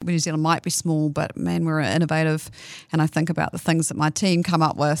New Zealand might be small, but man, we're innovative. And I think about the things that my team come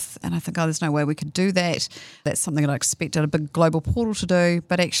up with, and I think, there's no way we could do that. That's something that I expected a big global portal to do.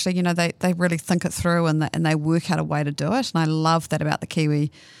 But actually, they really think it through and they work out a way to do it. And I love that about the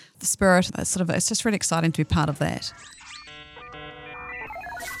Kiwi, the spirit. It's just really exciting to be part of that.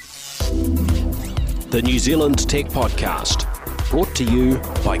 The New Zealand Tech Podcast, brought to you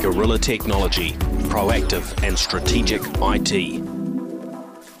by Gorilla Technology, proactive and strategic IT.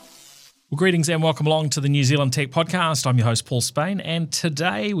 Well, greetings and welcome along to the New Zealand Tech Podcast. I'm your host, Paul Spain, and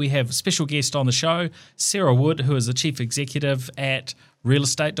today we have a special guest on the show, Sarah Wood, who is the Chief Executive at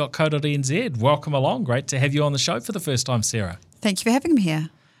realestate.co.nz. Welcome along. Great to have you on the show for the first time, Sarah. Thank you for having me here.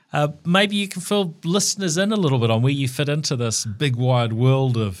 Maybe you can fill listeners in a little bit on where you fit into this big wide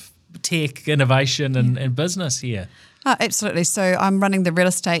world of tech, innovation and business here. Absolutely. So I'm running the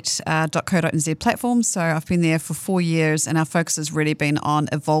realestate.co.nz platform. So I've been there for 4 years, and our focus has really been on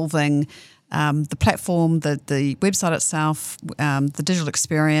evolving the platform, the website itself, the digital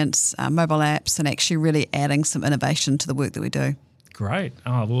experience, mobile apps, and actually really adding some innovation to the work that we do. Great.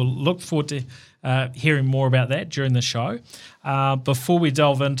 We'll look forward to hearing more about that during the show. Before we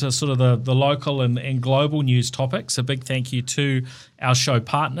delve into sort of the local and global news topics, a big thank you to our show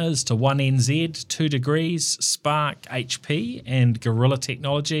partners, to 1NZ, 2 Degrees, Spark, HP, and Gorilla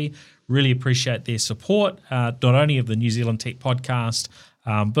Technology. Really appreciate their support, not only of the New Zealand Tech Podcast,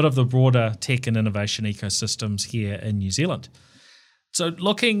 but of the broader tech and innovation ecosystems here in New Zealand. So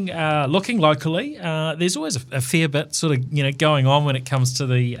looking locally, there's always a fair bit sort of going on when it comes to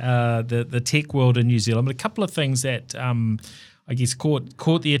the tech world in New Zealand. But a couple of things that I guess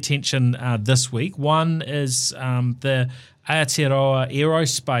caught the attention this week. One is the Aotearoa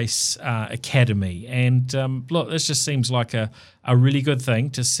Aerospace Academy, and look, this just seems like a really good thing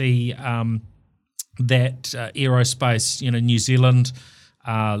to see that aerospace, New Zealand.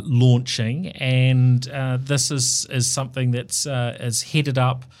 Launching, and this is something that's is headed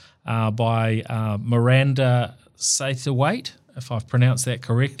up by Miranda Satterthwaite, if I've pronounced that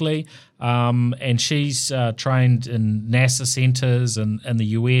correctly, and she's trained in NASA centres in the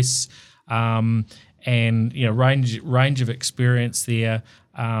US, and range of experience there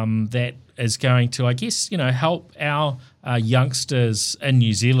that is going to, I guess, help our youngsters in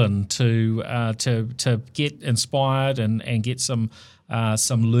New Zealand to get inspired and get some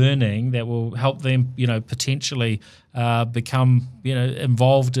learning that will help them, potentially become,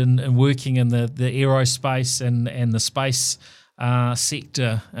 involved in working in the aerospace and the space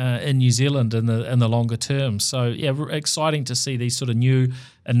sector in New Zealand in the longer term. So yeah, exciting to see these sort of new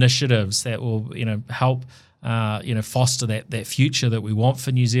initiatives that will, help foster that future that we want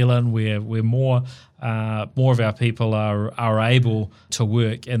for New Zealand, where more of our people are able to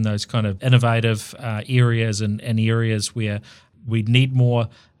work in those kind of innovative areas and areas where we need more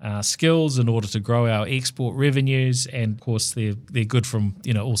skills in order to grow our export revenues, and of course they're good from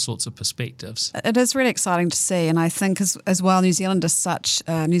all sorts of perspectives. It is really exciting to see, and I think as well, New Zealanders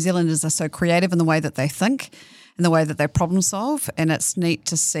are so creative in the way that they think, in the way that they problem solve, and it's neat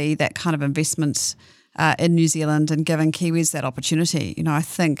to see that kind of investment in New Zealand and giving Kiwis that opportunity. I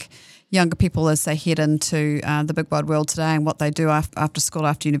think younger people, as they head into the big wide world today and what they do after school,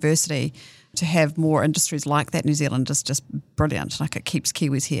 after university, to have more industries like that, New Zealand is just brilliant. Like, it keeps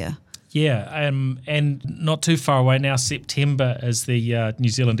Kiwis here. Yeah, and not too far away now, September is the New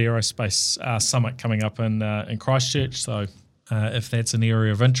Zealand Aerospace Summit coming up in Christchurch. So if that's an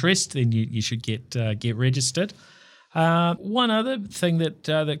area of interest, then you should get registered. One other thing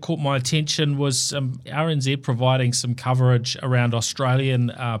that caught my attention was RNZ providing some coverage around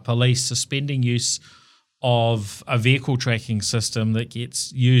Australian police suspending use of a vehicle tracking system that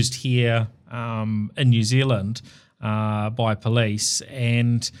gets used here in New Zealand by police,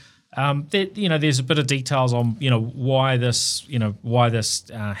 and that there's a bit of details on why this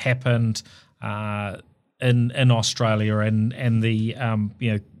happened in Australia, and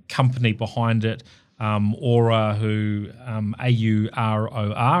the company behind it, Auror, who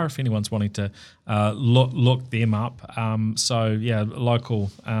AUROR, if anyone's wanting to look them up. So yeah, local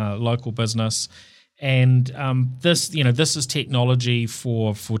business. And this is technology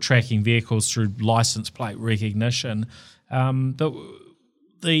for tracking vehicles through license plate recognition.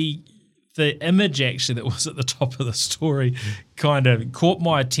 The image actually that was at the top of the story kind of caught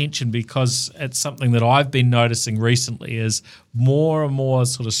my attention, because it's something that I've been noticing recently, is more and more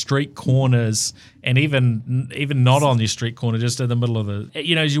sort of street corners, and even not on your street corner, just in the middle of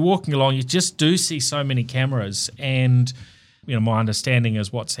as you're walking along, you just do see so many cameras, and my understanding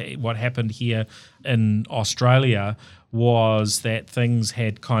is what happened here in Australia was that things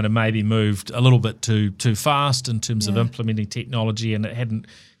had kind of maybe moved a little bit too fast in terms of implementing technology, and it hadn't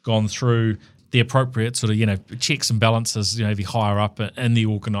gone through the appropriate sort of, checks and balances, the higher up in the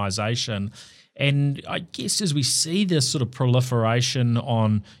organisation. And I guess as we see this sort of proliferation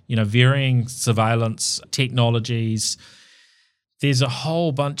on, varying surveillance technologies, there's a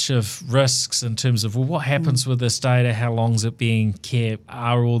whole bunch of risks in terms of, what happens with this data? How long is it being kept?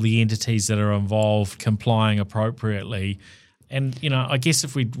 Are all the entities that are involved complying appropriately? And, I guess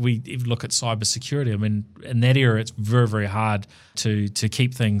if we look at cybersecurity, in that area, it's very, very hard to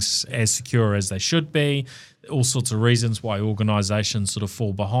keep things as secure as they should be. All sorts of reasons why organisations sort of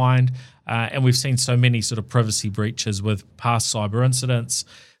fall behind. And we've seen so many sort of privacy breaches with past cyber incidents.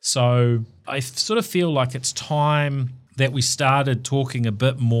 So I sort of feel like it's time that we started talking a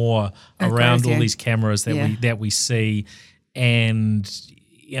bit more around all these cameras that we see, and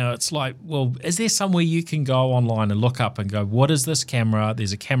it's like, well, is there somewhere you can go online and look up and go, what is this camera?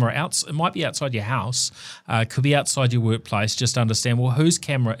 There's a camera it might be outside your house, could be outside your workplace. Just understand, well, whose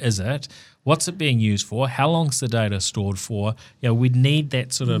camera is it? What's it being used for? How long's the data stored for? We need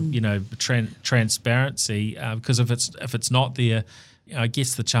that sort of transparency, because if it's not there, I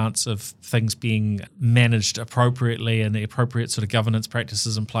guess the chance of things being managed appropriately and the appropriate sort of governance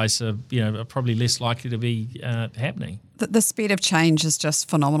practices in place are probably less likely to be happening. The speed of change is just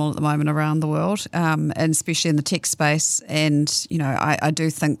phenomenal at the moment around the world, and especially in the tech space. And I do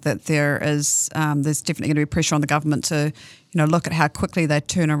think that there's definitely going to be pressure on the government to look at how quickly they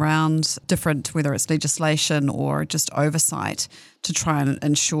turn around different, whether it's legislation or just oversight, to try and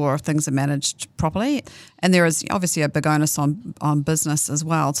ensure things are managed properly. And there is obviously a big onus on business as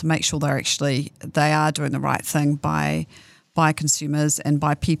well to make sure they are doing the right thing by consumers and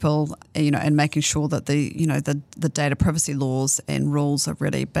by people, and making sure that the data privacy laws and rules are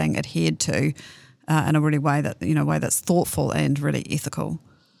really being adhered to in a really way that's thoughtful and really ethical.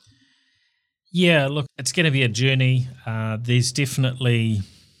 Yeah, look, it's going to be a journey. There's definitely,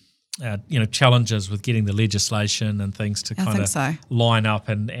 challenges with getting the legislation and things to kind of line up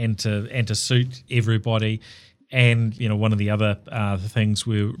and to suit everybody. And one of the other things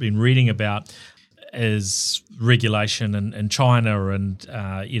we've been reading about is regulation in China and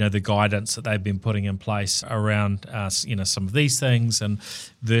the guidance that they've been putting in place around some of these things, and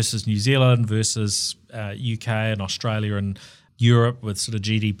versus New Zealand versus UK and Australia and Europe with sort of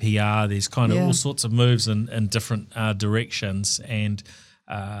GDPR. There's kind of all sorts of moves in different directions, and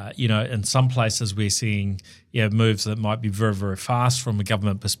in some places we're seeing moves that might be very, very fast from a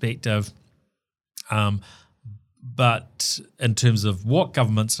government perspective. But in terms of what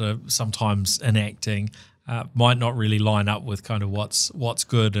governments are sometimes enacting, might not really line up with kind of what's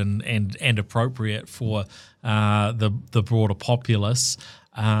good and appropriate for the broader populace.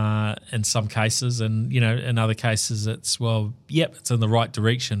 In some cases, and in other cases, it's it's in the right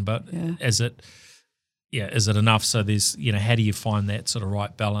direction, but is it enough? So there's how do you find that sort of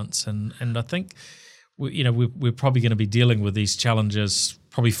right balance? And I think we're probably going to be dealing with these challenges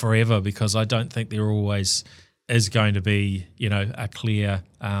probably forever, because I don't think there always is going to be a clear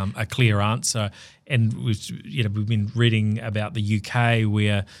answer. And we've been reading about the UK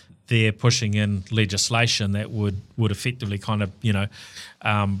where they're pushing in legislation that would effectively kind of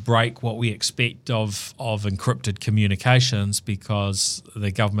break what we expect of encrypted communications, because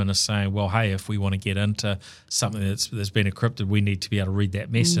the government is saying, well, hey, if we want to get into something that's been encrypted, we need to be able to read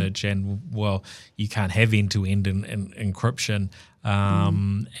that message, and well, you can't have end-to-end encryption,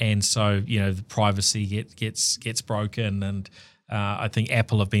 and so the privacy gets broken. And I think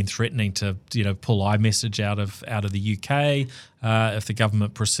Apple have been threatening to pull iMessage out of the UK if the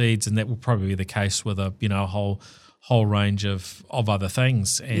government proceeds, and that will probably be the case with a whole range of other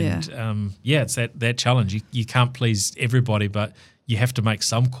things. And it's that challenge. You can't please everybody, but you have to make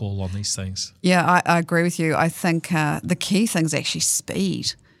some call on these things. Yeah, I agree with you. I think the key thing is actually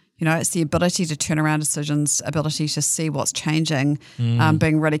speed. It's the ability to turn around decisions, ability to see what's changing,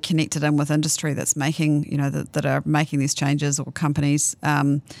 being really connected in with industry that's making, that are making these changes, or companies,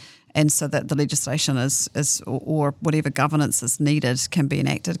 and so that the legislation is or whatever governance is needed can be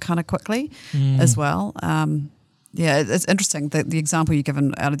enacted kind of quickly as well. It's interesting. The example you've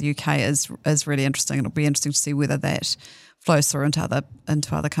given out of the UK is really interesting. It'll be interesting to see whether that flows through into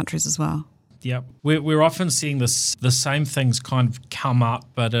other countries as well. Yeah, we're often seeing the same things kind of come up,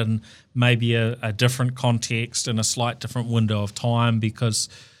 but in maybe a different context and a slight different window of time, because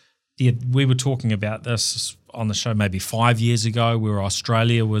we were talking about this on the show maybe 5 years ago, where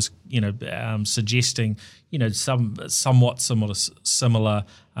Australia was, suggesting, somewhat similar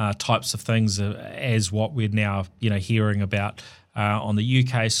types of things as what we're now, hearing about on the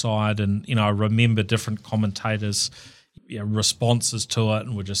UK side. And, I remember different commentators, responses to it,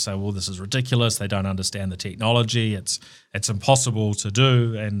 and would just say, well, this is ridiculous. They don't understand the technology. It's impossible to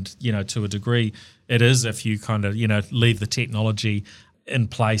do. And, to a degree it is if you kind of, leave the technology in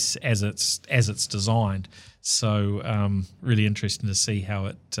place as it's designed. So really interesting to see how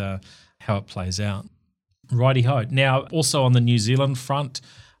it plays out. Righty-ho. Now, also on the New Zealand front,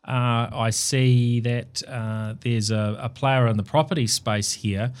 I see that there's a player in the property space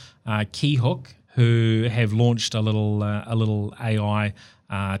here, Keyhook, who have launched a little AI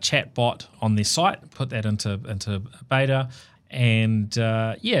chatbot on their site, put that into beta. And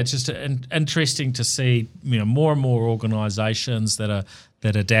it's just interesting to see, more and more organisations that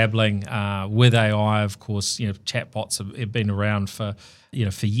are dabbling with AI. Of course, chatbots have been around for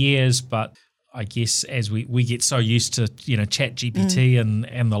years, but I guess as we get so used to ChatGPT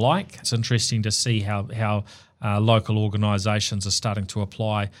and the like, it's interesting to see how local organisations are starting to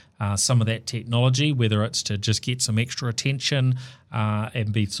apply some of that technology, whether it's to just get some extra attention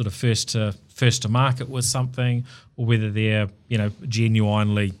and be sort of first to market with something, or whether they're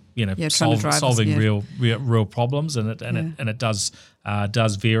genuinely solving real problems, and it does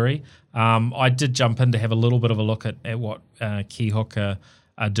vary. I did jump in to have a little bit of a look at what Keyhook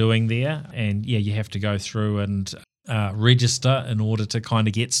are doing there, and you have to go through and register in order to kind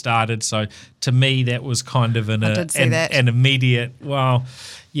of get started. So to me, that was kind of an immediate. Well,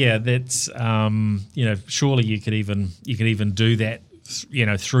 that's surely you could even do that,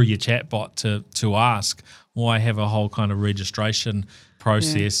 through your chatbot to ask. Why have a whole kind of registration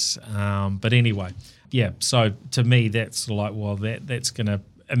process? But anyway, So to me, that's like, well, that's going to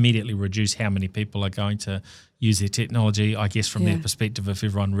immediately reduce how many people are going to use their technology. I guess from their perspective, if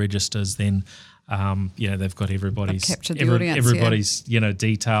everyone registers, then they've got everybody's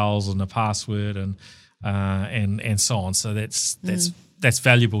details and a password and so on. So that's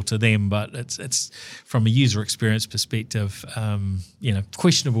valuable to them, but it's from a user experience perspective,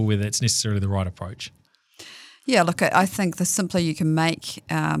 questionable whether it's necessarily the right approach. Yeah, look, I think the simpler you can make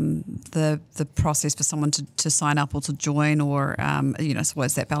the process for someone to sign up or to join, or so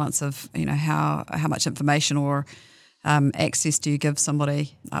it's that balance of how much information or access do you give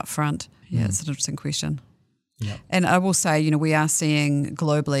somebody up front? Yeah, it's an interesting question. Yeah. And I will say, we are seeing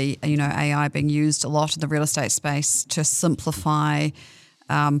globally, AI being used a lot in the real estate space to simplify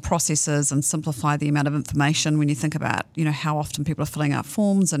processes and simplify the amount of information. When you think about, how often people are filling out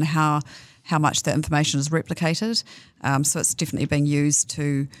forms and how much that information is replicated. So it's definitely being used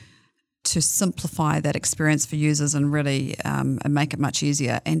to simplify that experience for users and really and make it much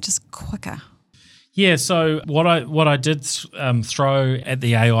easier and just quicker. Yeah, so what I did throw at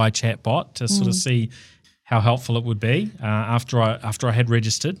the AI chatbot to sort of see how helpful it would be after I had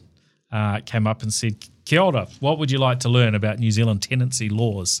registered, it came up and said, "Kia ora, what would you like to learn about New Zealand tenancy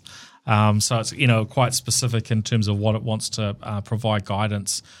laws?" So it's quite specific in terms of what it wants to provide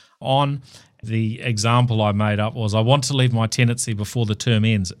guidance on. The example I made up was, I want to leave my tenancy before the term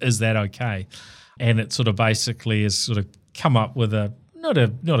ends. Is that okay? And it sort of basically has sort of come up with not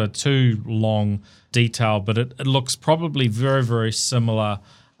a too long detail, but it looks probably very, very similar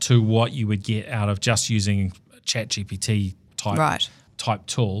to what you would get out of just using ChatGPT type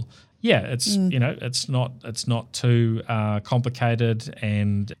tool. Yeah, it's it's not too complicated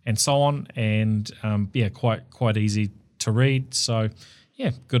and so on, and quite easy to read. So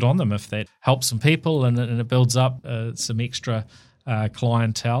good on them if that helps some people and it builds up some extra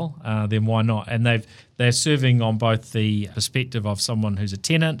clientele. Then why not? And they're serving on both the perspective of someone who's a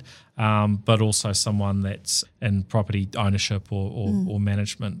tenant, but also someone that's in property ownership or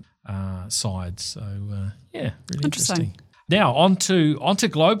management side. So really interesting. Now on to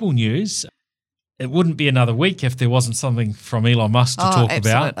global news. It wouldn't be another week if there wasn't something from Elon Musk to talk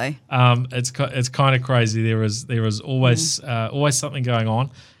absolutely. about. It's kind of crazy. There is always something going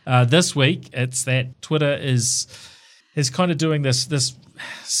on. This week, it's that Twitter is kind of doing this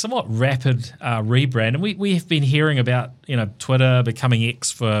somewhat rapid rebrand, and we have been hearing about Twitter becoming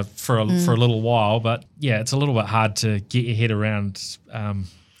X for a little while, but it's a little bit hard to get your head around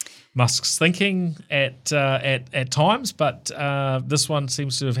Musk's thinking at times, but this one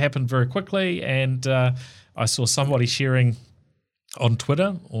seems to have happened very quickly. And I saw somebody sharing on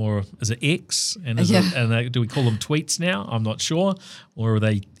Twitter, or is it X? And do we call them tweets now? I'm not sure, or are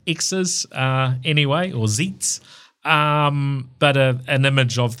they X's anyway, or Zeets? But an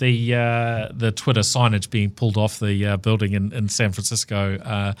image of the Twitter signage being pulled off the building in San Francisco,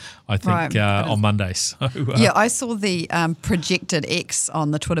 I think, on Monday. So I saw the projected X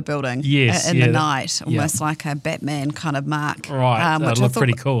on the Twitter building yes, in the night, almost like a Batman kind of mark. Right, which looked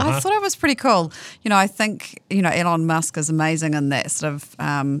pretty cool. I thought it was pretty cool. I think Elon Musk is amazing in that sort of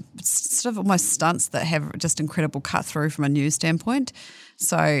almost stunts that have just incredible cut through from a news standpoint.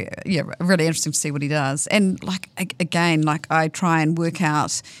 So really interesting to see what he does. And again, I try and work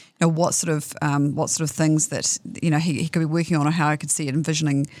out what sort of things that he could be working on, or how I could see it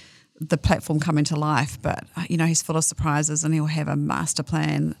envisioning the platform coming to life. But he's full of surprises, and he'll have a master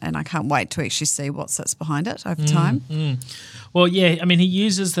plan, and I can't wait to actually see what sits behind it over time. Well, yeah, I mean, he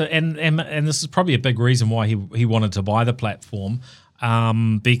uses and this is probably a big reason why he wanted to buy the platform.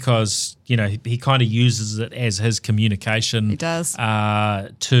 Because he kind of uses it as his communication. He does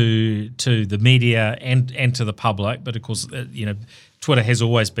to the media and to the public. But of course, Twitter has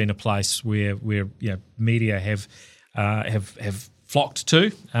always been a place where media have flocked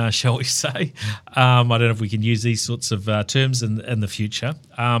to, shall we say? I don't know if we can use these sorts of terms in the future.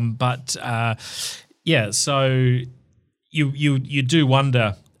 So you do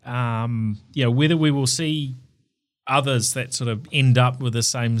wonder, whether we will see others that sort of end up with the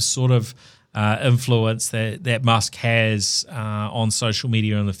same sort of influence that Musk has on social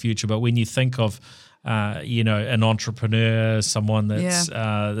media in the future. But when you think of, an entrepreneur, someone that's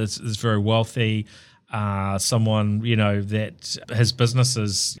very wealthy, someone, that his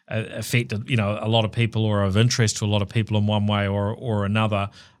businesses affect, a lot of people or are of interest to a lot of people in one way or another.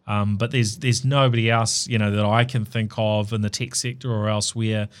 But there's nobody else, that I can think of in the tech sector or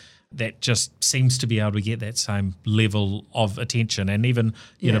elsewhere that just seems to be able to get that same level of attention. And even,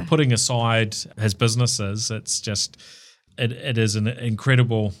 putting aside his businesses, it's just, it is an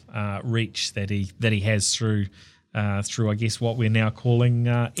incredible reach that he has through, I guess, what we're now calling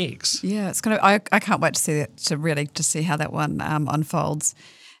X. Yeah, it's I can't wait to see that, to see how that one unfolds.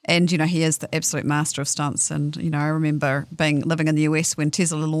 And, he is the absolute master of stunts. And, I remember living in the US when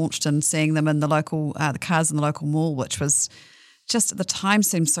Tesla launched and seeing them in the local, the cars in the local mall, which was just at the time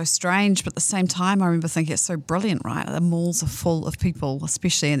seemed so strange, but at the same time I remember thinking it's so brilliant, right? The malls are full of people,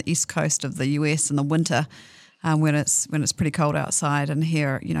 especially in the east coast of the US in the winter, when it's pretty cold outside. And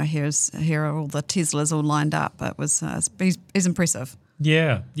here are all the Teslas all lined up. It was he's impressive.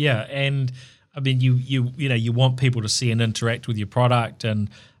 Yeah, and I mean you want people to see and interact with your product, and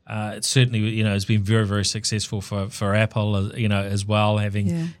it certainly has been very, very successful for Apple as well,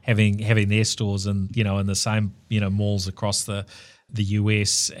 having their stores and in the same malls across the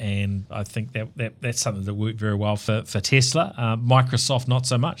US, and I think that's something that worked very well for Tesla. Microsoft not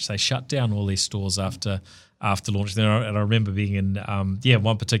so much. They shut down all their stores after launch. And I remember being in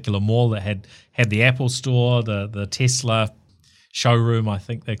one particular mall that had the Apple store, the Tesla showroom, I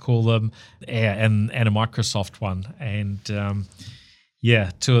think they call them, and a Microsoft one, and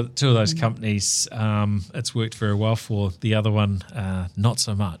two of those companies, it's worked very well for. The other one, not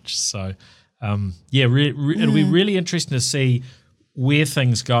so much. So, it'll be really interesting to see where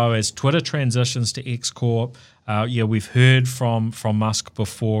things go as Twitter transitions to X Corp. We've heard from Musk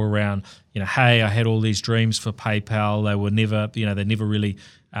before around, hey, I had all these dreams for PayPal. They were never, they never really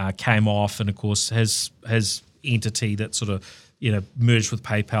came off. And of course, his entity that sort of, merged with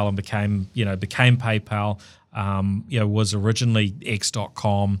PayPal and became PayPal. Was originally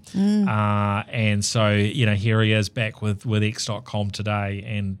X.com. And so, here he is back with X.com today.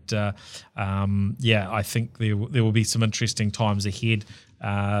 And, I think there will be some interesting times ahead.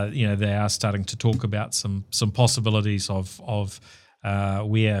 They are starting to talk about some possibilities of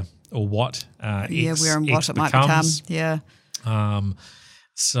where or what X, where and what X it might becomes. become. Yeah.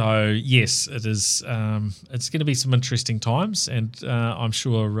 So, yes, it is. It's going to be some interesting times, and I'm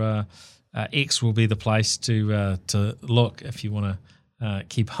sure X will be the place to look if you want to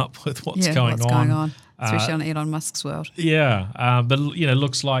keep up with what's going on, especially on Elon Musk's world. Yeah, but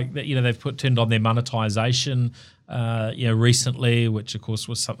looks like that they've turned on their monetization recently, which of course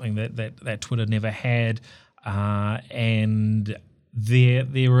was something that Twitter never had, and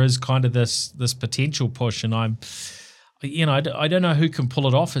there is kind of this potential push, and I don't know who can pull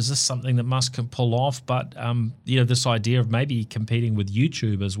it off. Is this something that Musk can pull off? But this idea of maybe competing with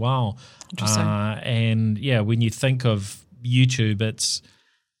YouTube as well. Interesting. And when you think of YouTube, it's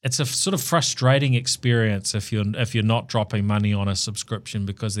a sort of frustrating experience if you're not dropping money on a subscription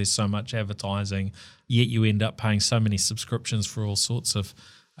because there's so much advertising. Yet you end up paying so many subscriptions for all sorts of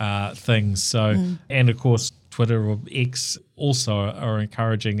things. So and of course Twitter or X also are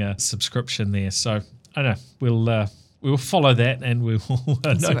encouraging a subscription there. So I don't know. will follow that, and we will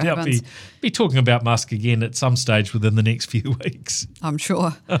no doubt be talking about Musk again at some stage within the next few weeks. I'm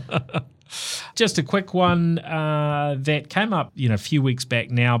sure. Just a quick one that came up, a few weeks back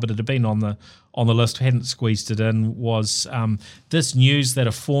now, but it had been on the list, hadn't squeezed it in, was this news that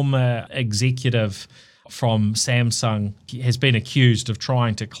a former executive from Samsung has been accused of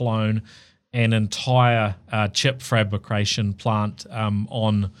trying to clone an entire chip fabrication plant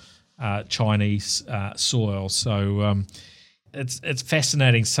on Chinese soil. So it's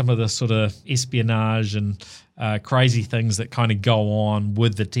fascinating, some of the sort of espionage and crazy things that kind of go on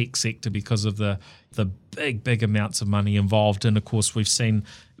with the tech sector because of the big amounts of money involved. And of course, we've seen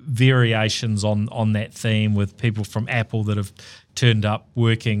variations on that theme with people from Apple that have turned up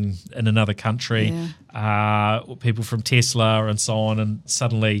working in another country, people from Tesla and so on, and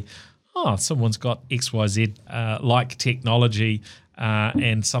suddenly, someone's got XYZ like technology,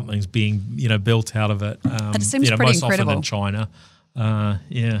 and something's being built out of it. It seems pretty most incredible. often in China.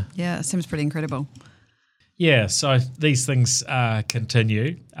 Yeah, it seems pretty incredible. Yeah, so these things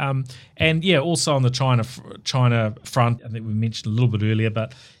continue. And also on the China front, I think we mentioned a little bit earlier,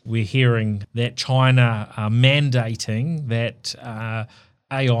 but we're hearing that China are mandating that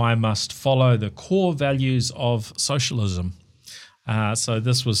AI must follow the core values of socialism. So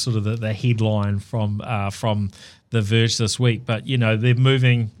this was sort of the headline from The Verge this week. But, they're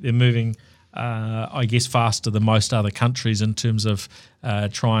moving I guess faster than most other countries in terms of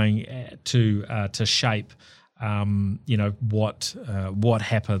trying to shape what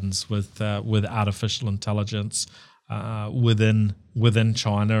happens with artificial intelligence within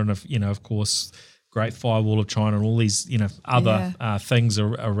China, and of course, Great Firewall of China and all these other things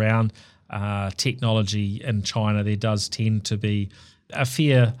around technology in China. There does tend to be a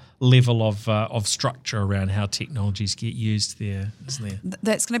fair level of structure around how technologies get used there, isn't there?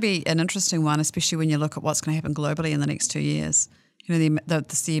 That's going to be an interesting one, especially when you look at what's going to happen globally in the next 2 years.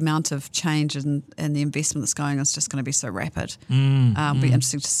 The amount of change and the investment that's going on is just going to be so rapid. It'll be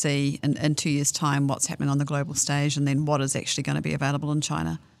interesting to see in 2 years' time what's happening on the global stage, and then what is actually going to be available in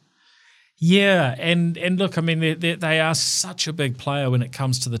China. Yeah, and look, I mean, they are such a big player when it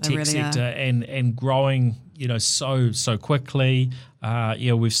comes to the tech sector, and growing, so quickly.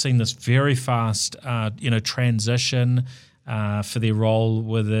 We've seen this very fast, transition for their role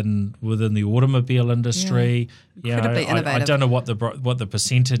within the automobile industry. Incredibly innovative. I don't know what the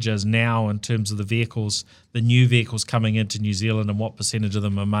percentage is now in terms of the new vehicles coming into New Zealand, and what percentage of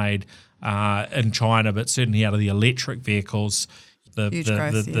them are made in China, but certainly out of the electric vehicles.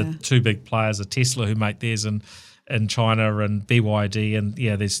 The two big players are Tesla, who make theirs in China, and BYD, and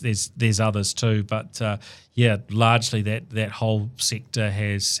there's others too. But largely that whole sector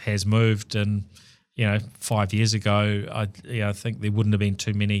has moved. And 5 years ago, I think there wouldn't have been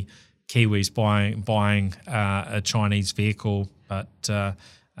too many Kiwis buying a Chinese vehicle, but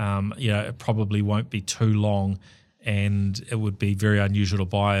it probably won't be too long. And it would be very unusual to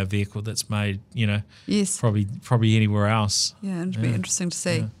buy a vehicle that's made, probably anywhere else. Yeah, it'd be interesting to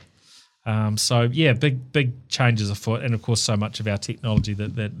see. Yeah. Big changes afoot, and of course, so much of our technology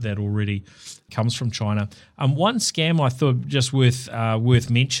that already comes from China. One scam I thought just worth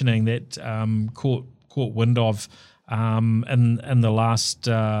mentioning that caught wind of in the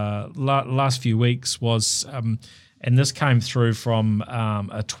last few weeks was, and this came through from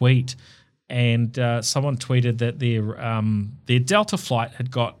a tweet. And someone tweeted that their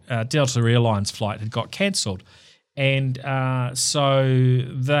Delta Airlines flight had got cancelled, and so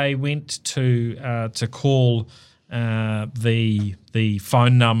they went to call the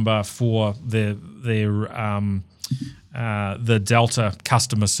phone number for the Delta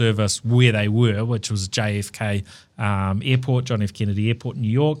customer service where they were, which was JFK Airport, John F. Kennedy Airport in New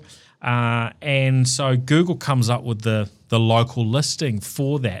York. And so Google comes up with the local listing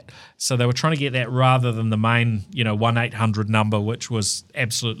for that. So they were trying to get that rather than the main, 1-800 number, which was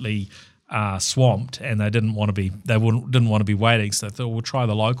absolutely swamped, and they didn't want to be waiting. So they thought, we'll try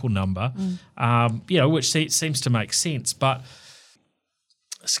the local number, which seems to make sense. But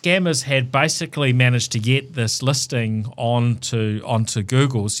scammers had basically managed to get this listing onto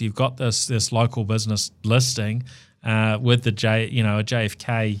Google. So you've got this local business listing with the a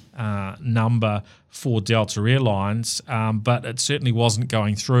JFK number for Delta Airlines, but it certainly wasn't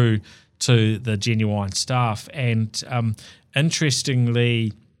going through to the genuine staff. And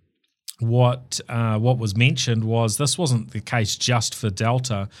interestingly, what was mentioned was this wasn't the case just for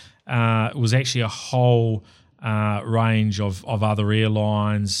Delta. It was actually a whole range of other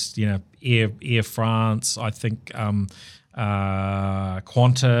airlines. Air France, I think, Qantas.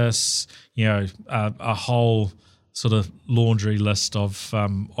 A whole sort of laundry list of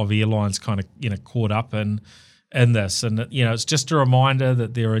airlines kind of caught up in in this. And, it's just a reminder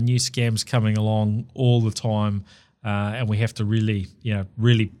that there are new scams coming along all the time, and we have to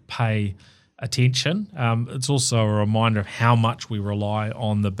really pay attention. It's also a reminder of how much we rely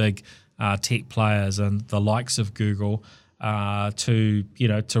on the big tech players and the likes of Google to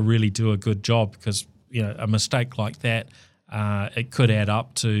really do a good job, because, a mistake like that, it could add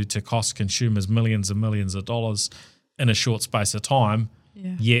up to cost consumers millions and millions of dollars in a short space of time.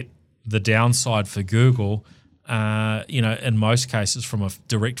 Yeah. Yet the downside for Google, in most cases from a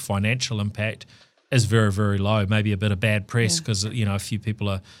direct financial impact, is very, very low. Maybe a bit of bad press because, a few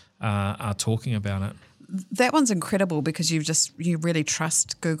people are talking about it. That one's incredible because you really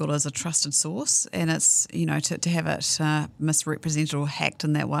trust Google as a trusted source, and it's to have it misrepresented or hacked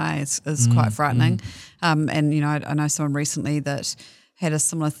in that way is quite frightening. I know someone recently that had a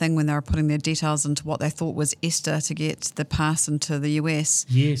similar thing when they were putting their details into what they thought was Esther to get the pass into the US.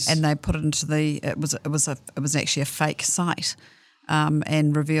 Yes, and they put it into it was actually a fake site.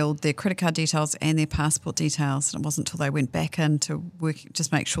 And revealed their credit card details and their passport details. And it wasn't until they went back in to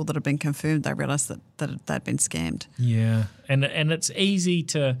just make sure that it had been confirmed, they realised that they'd been scammed. Yeah, and it's easy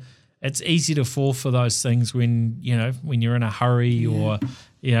to fall for those things when you're in a hurry or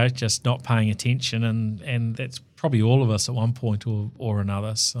just not paying attention, and that's probably all of us at one point or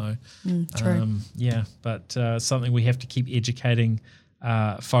another. So true. But something we have to keep educating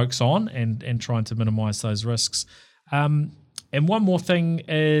folks on and trying to minimise those risks. And one more thing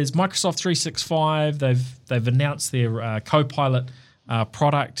is Microsoft 365. They've announced their Copilot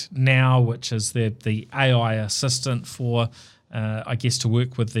product now, which is the AI assistant for, to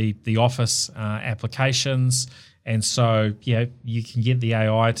work with the Office applications. And so, you can get the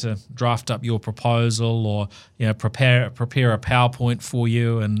AI to draft up your proposal or prepare a PowerPoint for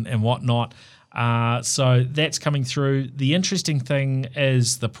you and whatnot. So that's coming through. The interesting thing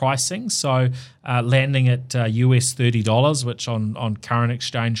is the pricing. So landing at US $30, which on current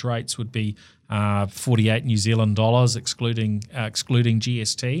exchange rates would be 48 New Zealand dollars, excluding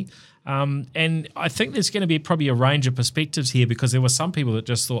GST. And I think there's going to be probably a range of perspectives here, because there were some people that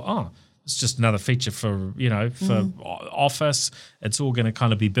just thought, it's just another feature for Office. It's all going to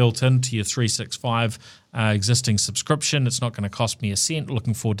kind of be built into your 365 existing subscription. It's not going to cost me a cent.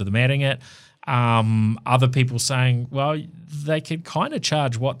 Looking forward to them adding it. Other people saying, well, they could kind of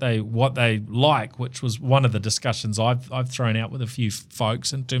charge what they like, which was one of the discussions I've thrown out with a few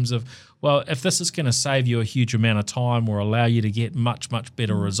folks in terms of, well, if this is going to save you a huge amount of time or allow you to get much, much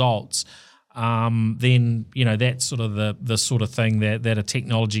better results, then that's sort of the sort of thing that a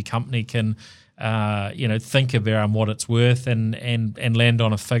technology company can think about what it's worth and land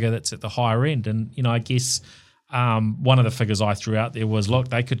on a figure that's at the higher end. And I guess one of the figures I threw out there was, look,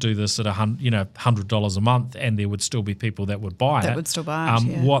 they could do this at $100 a month, and there would still be people that would buy it. That would still buy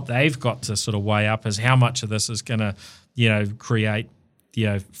it. What they've got to sort of weigh up is how much of this is going to create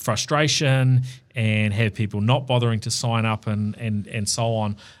frustration and have people not bothering to sign up and so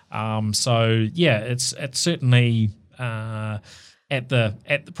on. It's certainly at the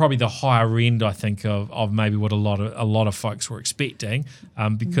probably the higher end, I think, of maybe what a lot of folks were expecting,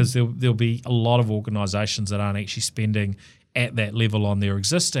 because there'll be a lot of organisations that aren't actually spending at that level on their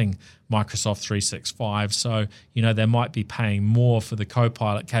existing Microsoft 365. So, they might be paying more for the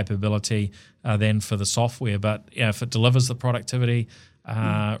Copilot capability than for the software. But if it delivers the productivity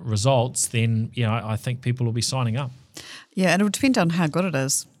results, then I think people will be signing up. Yeah, and it would depend on how good it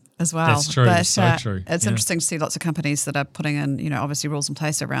is as well. That's true. But, so true. It's interesting to see lots of companies that are putting in, obviously rules in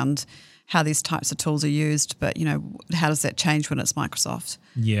place around how these types of tools are used. But, how does that change when it's Microsoft?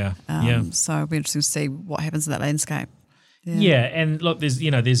 Yeah. So it'll be interesting to see what happens in that landscape. Yeah, and look,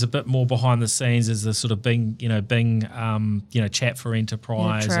 there's a bit more behind the scenes. There's the sort of Bing chat for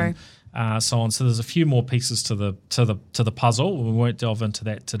enterprise and so on. So there's a few more pieces to the puzzle. We won't delve into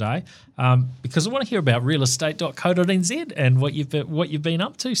that today, because I want to hear about realestate.co.nz and what you've been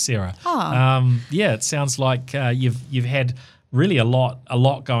up to, Sarah. It sounds like you've had really a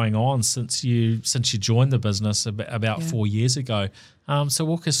lot going on since you joined the business about 4 years ago. So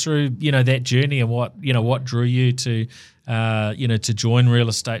walk us through that journey and what drew you to join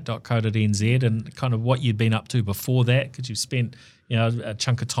realestate.co.nz and kind of what you'd been up to before that, because you've spent a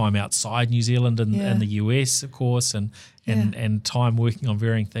chunk of time outside New Zealand and the US, of course, and time working on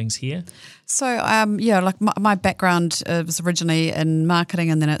varying things here. So, my background was originally in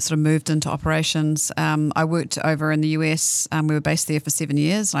marketing, and then it sort of moved into operations. I worked over in the US. We were based there for 7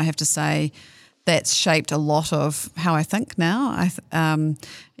 years, and I have to say that's shaped a lot of how I think now. One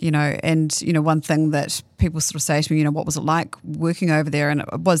thing that people sort of say to me, what was it like working over there? And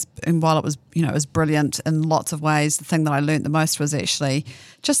while it was, it was brilliant in lots of ways, the thing that I learned the most was actually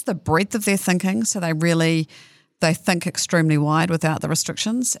just the breadth of their thinking. So they really they think extremely wide without the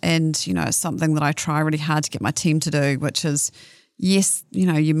restrictions. And, it's something that I try really hard to get my team to do, which is, yes,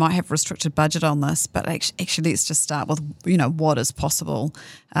 you might have restricted budget on this, but actually let's just start with, what is possible,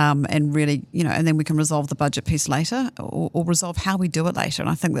 and really, and then we can resolve the budget piece later or resolve how we do it later.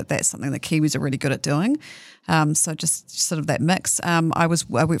 And I think that that's something that Kiwis are really good at doing. So just sort of that mix. I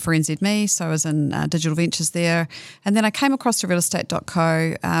worked for NZME, so I was in digital ventures there. And then I came across to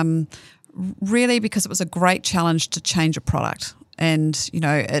realestate.co, really because it was a great challenge to change a product. And,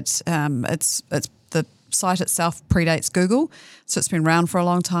 it's the site itself predates Google, so it's been around for a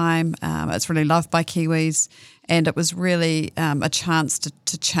long time. It's really loved by Kiwis, and it was really a chance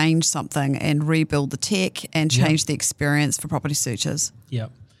to change something and rebuild the tech and change the experience for property searchers. Yeah.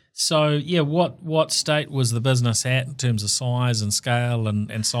 So, what state was the business at in terms of size and scale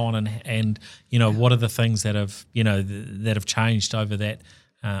and so on, and what are the things that have that have changed over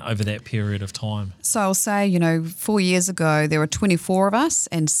that period of time? So I'll say, 4 years ago, there were 24 of us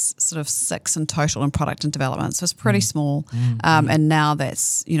and sort of 6 in total in product and development. So it's pretty small. And now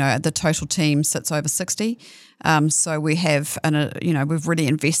that's, the total team sits over 60. So we have, we've really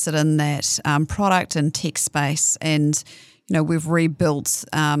invested in that product and tech space, and we've rebuilt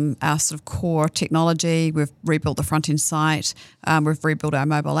our sort of core technology. We've rebuilt the front end site. We've rebuilt our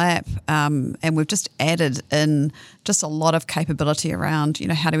mobile app, and we've just added in just a lot of capability around,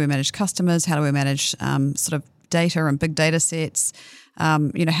 how do we manage customers? How do we manage sort of data and big data sets? How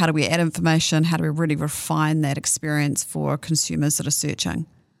do we add information? How do we really refine that experience for consumers that are searching?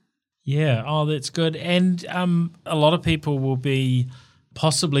 Yeah. Oh, that's good. And a lot of people will be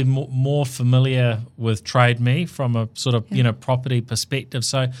possibly more familiar with Trade Me from a sort of property perspective.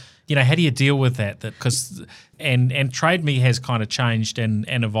 So how do you deal with that? Because and Trade Me has kind of changed and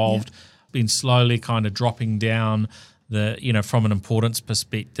evolved, been slowly kind of dropping down the from an importance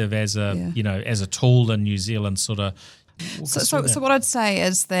perspective as a as a tool in New Zealand sort of. So what I'd say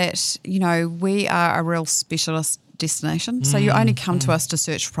is that we are a real specialist destination. So you only come to us to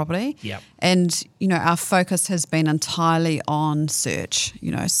search for property. Yep. And, our focus has been entirely on search,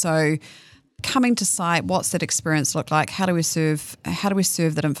 so coming to site, what's that experience look like? How do we serve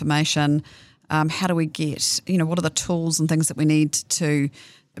that information? How do we get, what are the tools and things that we need to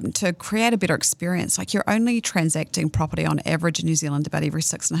create a better experience? Like, you're only transacting property on average in New Zealand about every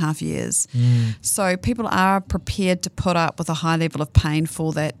 6.5 years. So people are prepared to put up with a high level of pain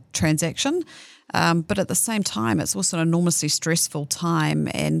for that transaction. But at the same time, it's also an enormously stressful time,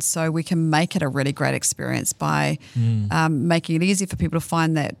 and so we can make it a really great experience by making it easy for people to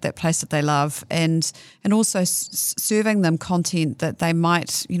find that place that they love, and also serving them content that they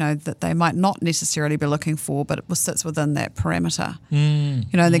might not necessarily be looking for, but it sits within that parameter.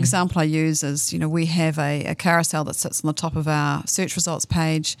 The example I use is we have a carousel that sits on the top of our search results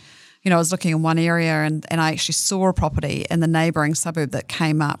page. I was looking in one area and I actually saw a property in the neighbouring suburb that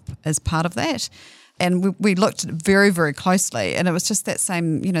came up as part of that. And we looked very, very closely, and it was just that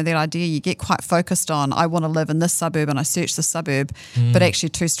same, that idea you get quite focused on, I want to live in this suburb and I search the suburb, but actually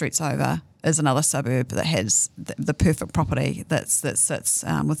 2 streets over is another suburb that has the perfect property that sits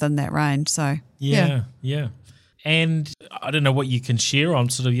within that range. So, yeah. And I don't know what you can share on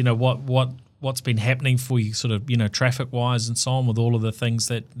sort of, what's been happening for you sort of, traffic-wise and so on with all of the things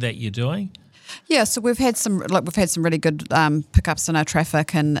that you're doing? Yeah, so we've had some really good pickups in our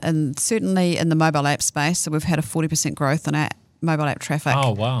traffic, and certainly in the mobile app space. So we've had a 40% growth in our mobile app traffic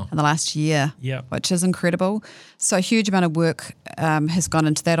in the last year, which is incredible. So a huge amount of work has gone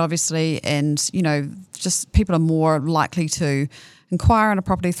into that, obviously, and, just people are more likely to inquire on a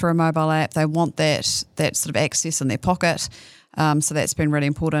property through a mobile app. They want that sort of access in their pocket. So that's been really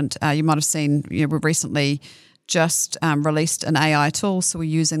important. You might have seen, we've recently just released an AI tool, so we're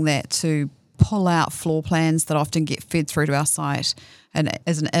using that to pull out floor plans that often get fed through to our site and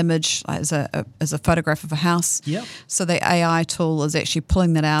as an image, as a photograph of a house. Yep. So the AI tool is actually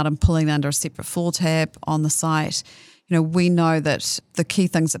pulling that out and pulling it under a separate floor tab on the site. We know that the key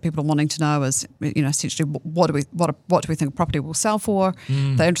things that people are wanting to know is, essentially what do we think a property will sell for?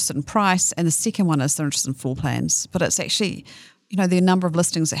 They're interested in price, and the second one is they're interested in floor plans. But it's actually, the number of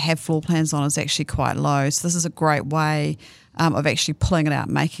listings that have floor plans on is actually quite low. So this is a great way of actually pulling it out,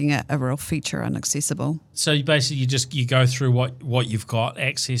 making it a real feature and accessible. So you basically you go through what you've got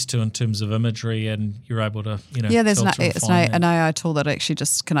access to in terms of imagery, and you're able to there's an AI tool that actually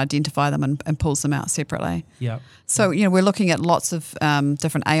just can identify them and pulls them out separately. Yeah. So we're looking at lots of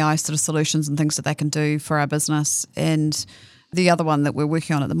different AI sort of solutions and things that they can do for our business. And the other one that we're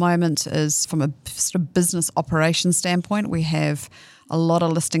working on at the moment is from a sort of business operations standpoint. We have a lot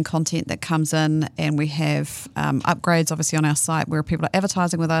of listing content that comes in, and we have upgrades obviously on our site where people are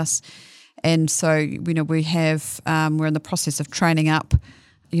advertising with us, And so, we have, we're in the process of training up,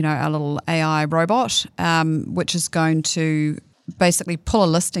 our little AI robot, which is going to basically pull a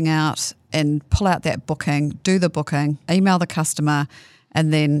listing out and pull out that booking, do the booking, email the customer,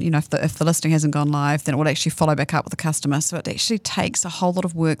 and then, if the listing hasn't gone live, then it will actually follow back up with the customer. So it actually takes a whole lot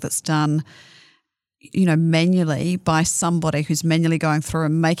of work that's done, manually by somebody who's manually going through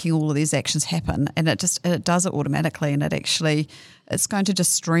and making all of these actions happen. And it does it automatically, and it's going to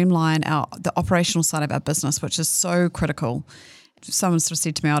just streamline the operational side of our business, which is so critical. Someone sort of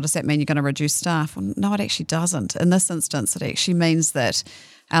said to me, does that mean you're going to reduce staff? Well, no, it actually doesn't. In this instance, it actually means that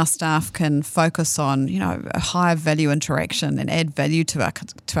our staff can focus on, a higher value interaction and add value to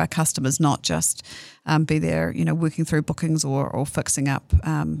our customers, not just be there, working through bookings or fixing up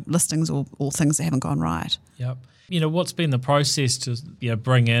listings or things that haven't gone right. Yep. What's been the process to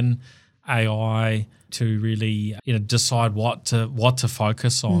bring in AI to really decide what to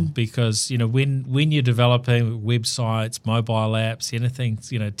focus on? Because when you're developing websites, mobile apps, anything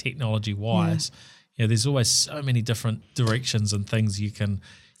technology wise, there's always so many different directions and things you can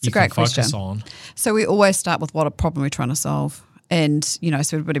focus on. So we always start with what problem we're trying to solve, and so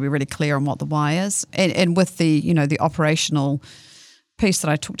everybody be really clear on what the why is, and with the the operational piece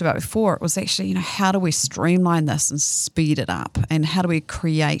that I talked about before, it was actually, how do we streamline this and speed it up, and how do we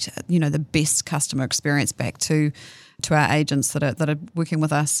create, the best customer experience back to our agents that are working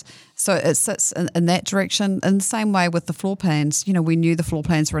with us. So it sits in that direction. In the same way with the floor plans, we knew the floor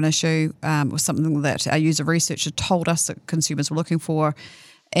plans were an issue. It was something that our user researcher told us that consumers were looking for.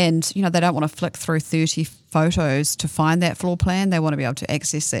 And, they don't want to flick through 30 photos to find that floor plan. They want to be able to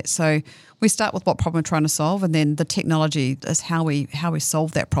access that. So we start with what problem we're trying to solve, and then the technology is how we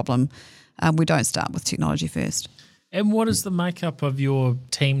solve that problem. We don't start with technology first. And what is the makeup of your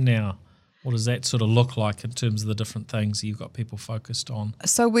team now? What does that sort of look like in terms of the different things you've got people focused on?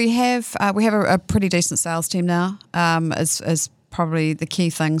 So we have a pretty decent sales team now, is probably the key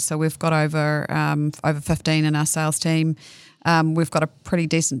thing. So we've got over 15 in our sales team. We've got a pretty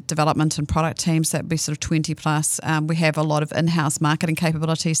decent development and product team, so that'd be sort of 20 plus. We have a lot of in-house marketing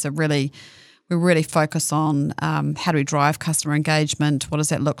capability, so we really focus on how do we drive customer engagement, what does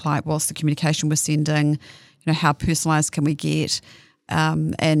that look like, what's the communication we're sending, how personalised can we get,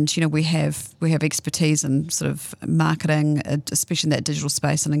 and we have expertise in sort of marketing, especially in that digital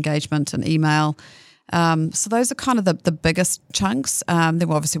space and engagement and email. So those are kind of the biggest chunks. Then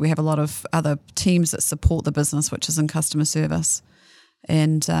obviously we have a lot of other teams that support the business, which is in customer service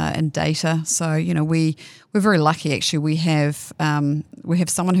and data. So we're very lucky actually. We have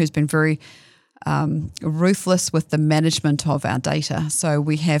someone who's been very ruthless with the management of our data. So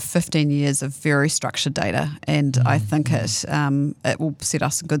we have 15 years of very structured data, and I think it will set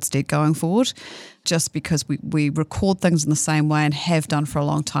us in good stead going forward. Just because we record things in the same way and have done for a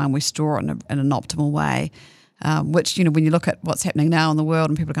long time, we store it in an optimal way. Which, when you look at what's happening now in the world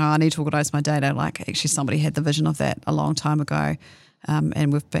and people go, I need to organise my data, like actually somebody had the vision of that a long time ago,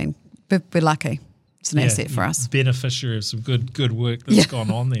 and we're lucky. It's an asset for us. Beneficiary of some good work that's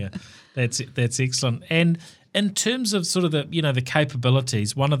gone on there. That's excellent. And in terms of sort of the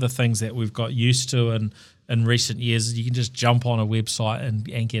capabilities, one of the things that we've got used to in recent years is you can just jump on a website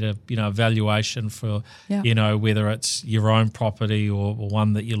and get a valuation for whether it's your own property or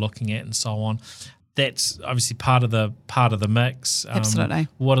one that you're looking at and so on. That's obviously part of the mix. Absolutely.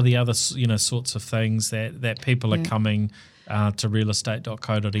 What are the other sorts of things that people are coming to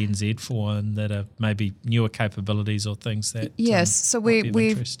realestate.co.nz for, and that are maybe newer capabilities or things that so we've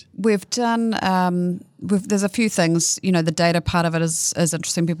done there's a few things. The data part of it is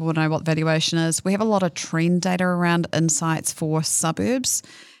interesting. People will know what valuation is. We have a lot of trend data around insights for suburbs,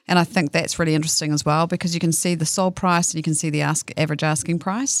 and I think that's really interesting as well, because you can see the sold price and you can see the average asking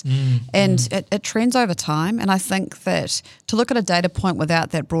price, and it trends over time. And I think that to look at a data point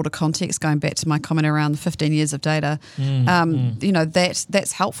without that broader context, going back to my comment around the 15 years of data,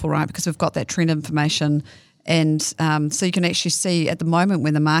 that's helpful, right? Because we've got that trend information. And so you can actually see at the moment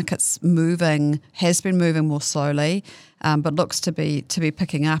when the market's has been moving more slowly, but looks to be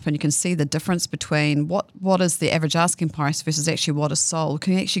picking up, and you can see the difference between what is the average asking price versus actually what is sold.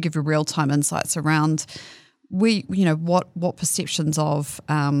 Can actually give you real time insights around what perceptions of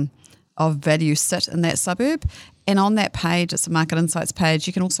value sit in that suburb. And on that page, it's a market insights page.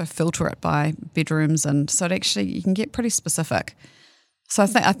 You can also filter it by bedrooms, and so you can get pretty specific. So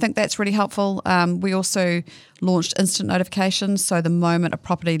I think that's really helpful. We also launched instant notifications. So the moment a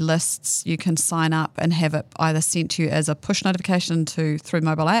property lists, you can sign up and have it either sent to you as a push notification through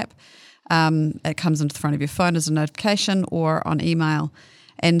mobile app. It comes into the front of your phone as a notification, or on email.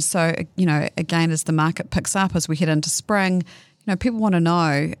 And so, again, as the market picks up, as we head into spring, people want to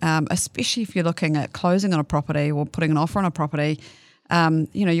know, especially if you're looking at closing on a property or putting an offer on a property,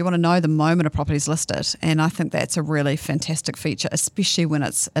 you want to know the moment a property is listed. And I think that's a really fantastic feature, especially when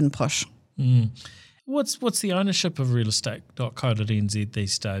it's in push. What's the ownership of realestate.co.nz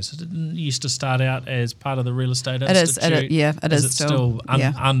these days? It didn't used to start out as part of the Real Estate Institute. It is still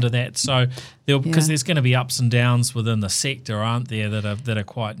under that. So because there's going to be ups and downs within the sector, aren't there, that are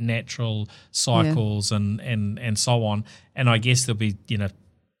quite natural cycles and so on. And I guess there'll be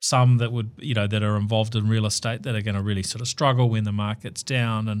some that would that are involved in real estate that are going to really sort of struggle when the market's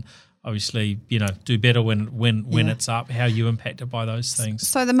down, and obviously, do better when it's up. How are you impacted by those things?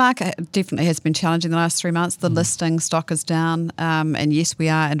 So the market definitely has been challenging the last 3 months. The listing stock is down, and yes, we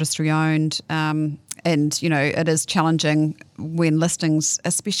are industry owned. And, it is challenging when listings,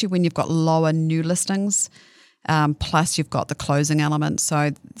 especially when you've got lower new listings, plus you've got the closing element.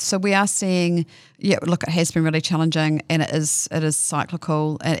 So we are seeing, it has been really challenging, and it is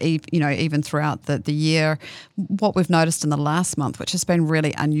cyclical, even throughout the year. What we've noticed in the last month, which has been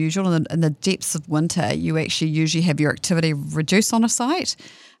really unusual, in the depths of winter, you actually usually have your activity reduce on a site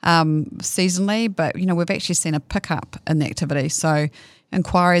seasonally, but we've actually seen a pickup in the activity. So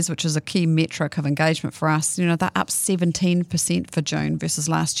inquiries, which is a key metric of engagement for us, they're up 17% for June versus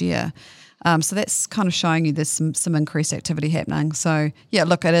last year. So that's kind of showing you there's some increased activity happening. So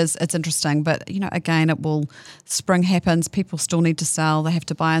it's interesting, but again, spring happens, people still need to sell, they have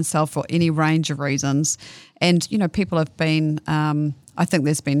to buy and sell for any range of reasons. And, people have been, I think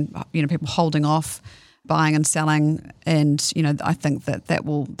there's been, people holding off buying and selling, and, I think that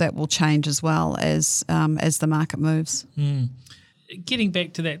will change as well as the market moves. Getting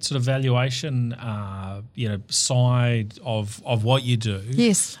back to that sort of valuation, side of what you do.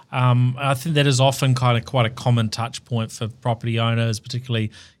 Yes. I think that is often kind of quite a common touch point for property owners, particularly,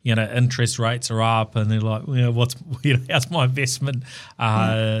 interest rates are up and they're like, how's my investment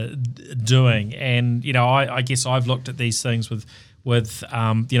doing? And, I guess I've looked at these things with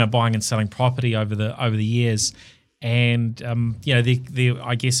buying and selling property over the years. And,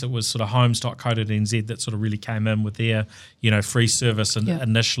 I guess it was sort of homes.co.nz that sort of really came in with their, free service and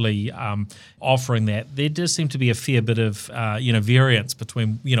initially offering that. There does seem to be a fair bit of, variance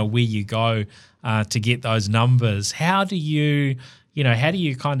between, where you go to get those numbers. How do you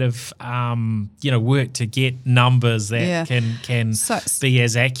kind of, work to get numbers that can be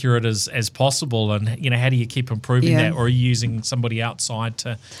as accurate as possible? And, how do you keep improving that? Or are you using somebody outside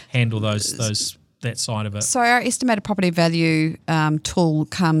to handle that side of it? So our estimated property value tool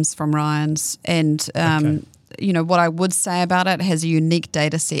comes from Ryan's, and what I would say about it has a unique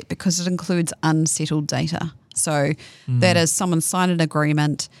data set because it includes unsettled data. So that is, someone signed an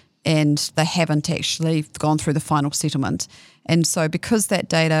agreement and they haven't actually gone through the final settlement. And so because that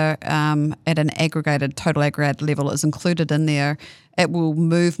data at an total aggregated level is included in there, it will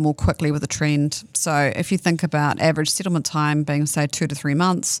move more quickly with a trend. So if you think about average settlement time being, say, 2 to 3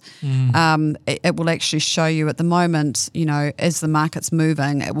 months, it will actually show you at the moment, as the market's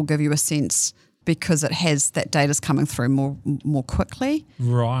moving, it will give you a sense because it has that data's coming through more quickly.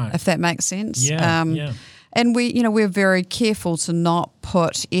 Right. If that makes sense. Yeah. And we're very careful to not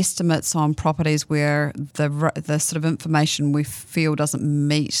put estimates on properties where the sort of information we feel doesn't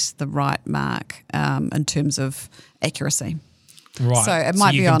meet the right mark in terms of accuracy. Right. So it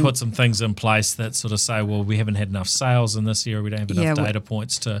might you can put some things in place that sort of say, well, we haven't had enough sales in this year, we don't have enough data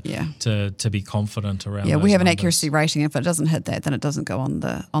points to be confident around. Yeah, those we have numbers. an accuracy rating. If it doesn't hit that, then it doesn't go on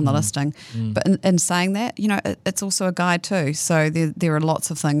the listing. But in saying that, it's also a guide too. So there are lots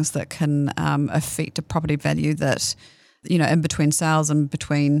of things that can affect a property value that, in between sales and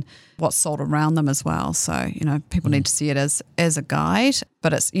between what's sold around them as well. So, people need to see it as a guide,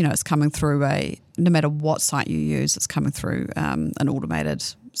 but it's coming through no matter what site you use, it's coming through an automated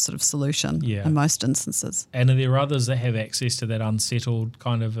sort of solution in most instances. And are there others that have access to that unsettled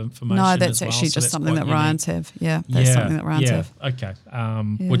kind of information? No, that's as well? actually So just that's something that unique. Ryan's have. Yeah, that's something that Ryan's have. Okay.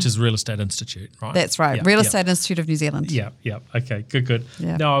 Which is Real Estate Institute, right? That's right. Yeah, Real Estate Institute of New Zealand. Yeah. Okay. Good.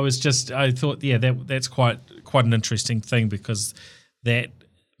 Yeah. No, I thought, that's quite an interesting thing because that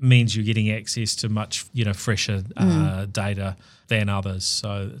means you're getting access to much, fresher data than others.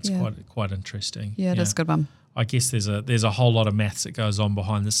 So it's quite interesting. Yeah, that's a good one. I guess there's a whole lot of maths that goes on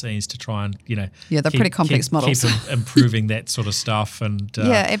behind the scenes to try and they're pretty complex models. Keep improving that sort of stuff and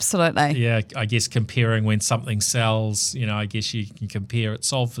absolutely. Yeah, I guess comparing when something sells, I guess you can compare it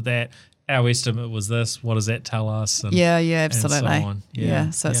sold for that. Our estimate was this. What does that tell us? And, absolutely.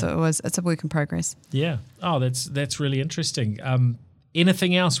 And so on. It's a work in progress. Yeah. Oh, that's really interesting.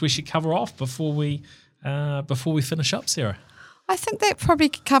 Anything else we should cover off before we finish up, Sarah? I think that probably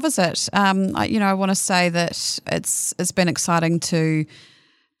covers it. I want to say that it's been exciting to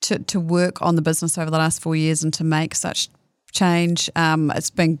work on the business over the last 4 years and to make such change. It's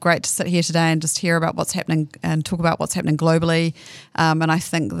been great to sit here today and just hear about what's happening and talk about what's happening globally. And I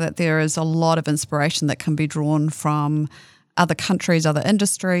think that there is a lot of inspiration that can be drawn from other countries, other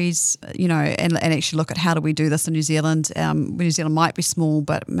industries, and actually look at how do we do this in New Zealand. New Zealand might be small,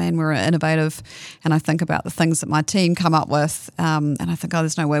 but man, we're innovative. And I think about the things that my team come up with, and I think,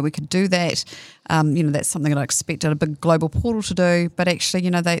 there's no way we could do that. That's something that I expected a big global portal to do, but actually,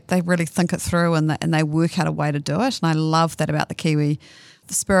 they really think it through and they work out a way to do it. And I love that about the Kiwi,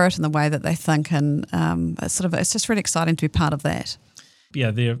 the spirit and the way that they think, and it's just really exciting to be part of that.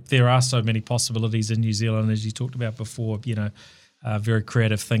 Yeah, there are so many possibilities in New Zealand, as you talked about before, very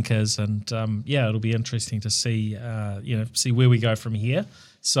creative thinkers, and it'll be interesting to see where we go from here.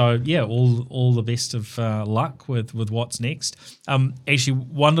 So yeah, all the best of luck with what's next. Actually,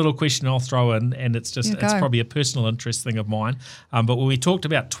 one little question I'll throw in, and it's probably a personal interest thing of mine. But when we talked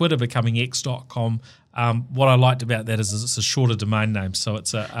about Twitter becoming X.com, what I liked about that is it's a shorter domain name, so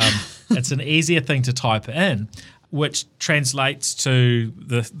it's it's an easier thing to type in, which translates to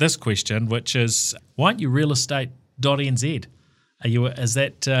this question, which is, why aren't you realestate.nz? Is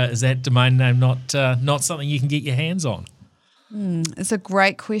that domain name not something you can get your hands on? It's a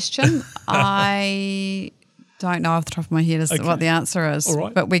great question. I don't know off the top of my head what the answer is. All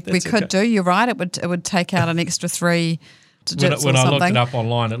right, but we could do. You're right. It would take out an extra 3 digits when or something. I looked it up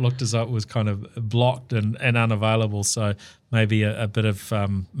online, it looked as though it was kind of blocked and unavailable. So maybe a bit of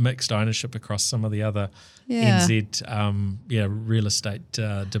mixed ownership across some of the other NZ real estate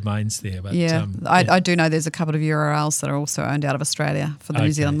domains there. But I do know there's a couple of URLs that are also owned out of Australia for the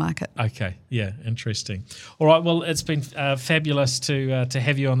New Zealand market. Okay, yeah, interesting. All right, well, it's been fabulous to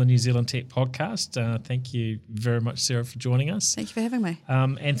have you on the New Zealand Tech Podcast. Thank you very much, Sarah, for joining us. Thank you for having me.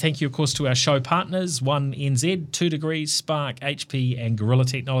 And thank you, of course, to our show partners, 1NZ, 2 Degrees, Spark, HP and Gorilla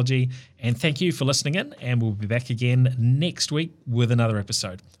Technology. And thank you for listening in, and we'll be back again next week with another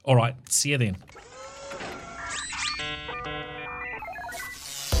episode. All right, see you then.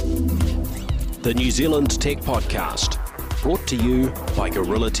 The New Zealand Tech Podcast, brought to you by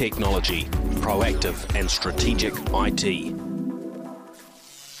Gorilla Technology, proactive and strategic IT.